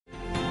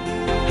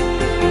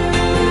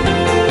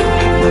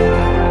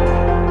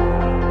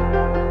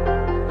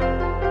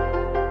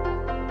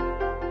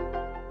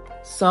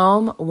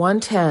Psalm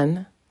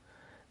 110,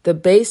 the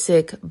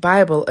Basic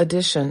Bible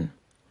Edition.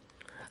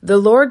 The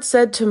Lord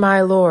said to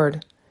my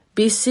Lord,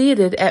 "Be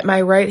seated at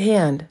my right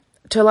hand,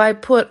 till I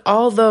put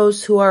all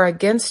those who are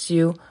against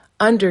you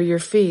under your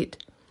feet."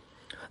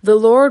 The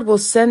Lord will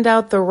send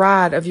out the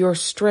rod of your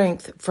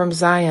strength from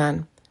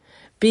Zion.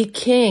 Be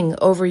king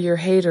over your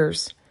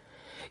haters.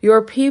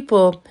 Your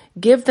people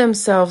give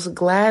themselves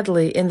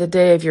gladly in the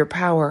day of your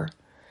power.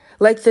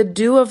 Like the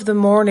dew of the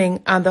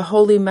morning on the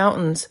holy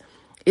mountains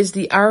is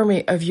the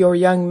army of your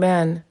young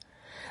men.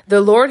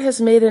 The Lord has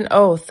made an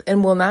oath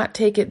and will not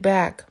take it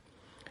back.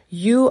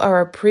 You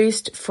are a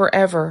priest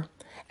forever,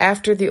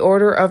 after the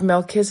order of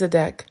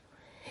Melchizedek.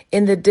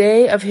 In the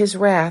day of his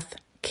wrath,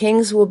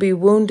 kings will be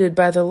wounded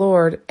by the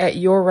Lord at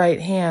your right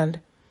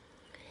hand.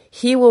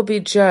 He will be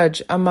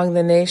judge among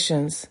the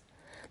nations.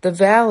 The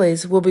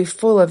valleys will be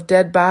full of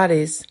dead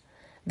bodies.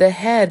 The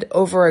head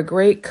over a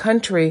great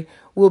country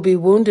will be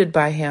wounded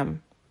by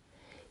him.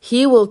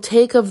 He will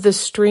take of the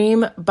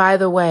stream by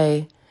the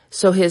way,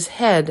 so his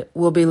head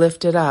will be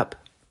lifted up.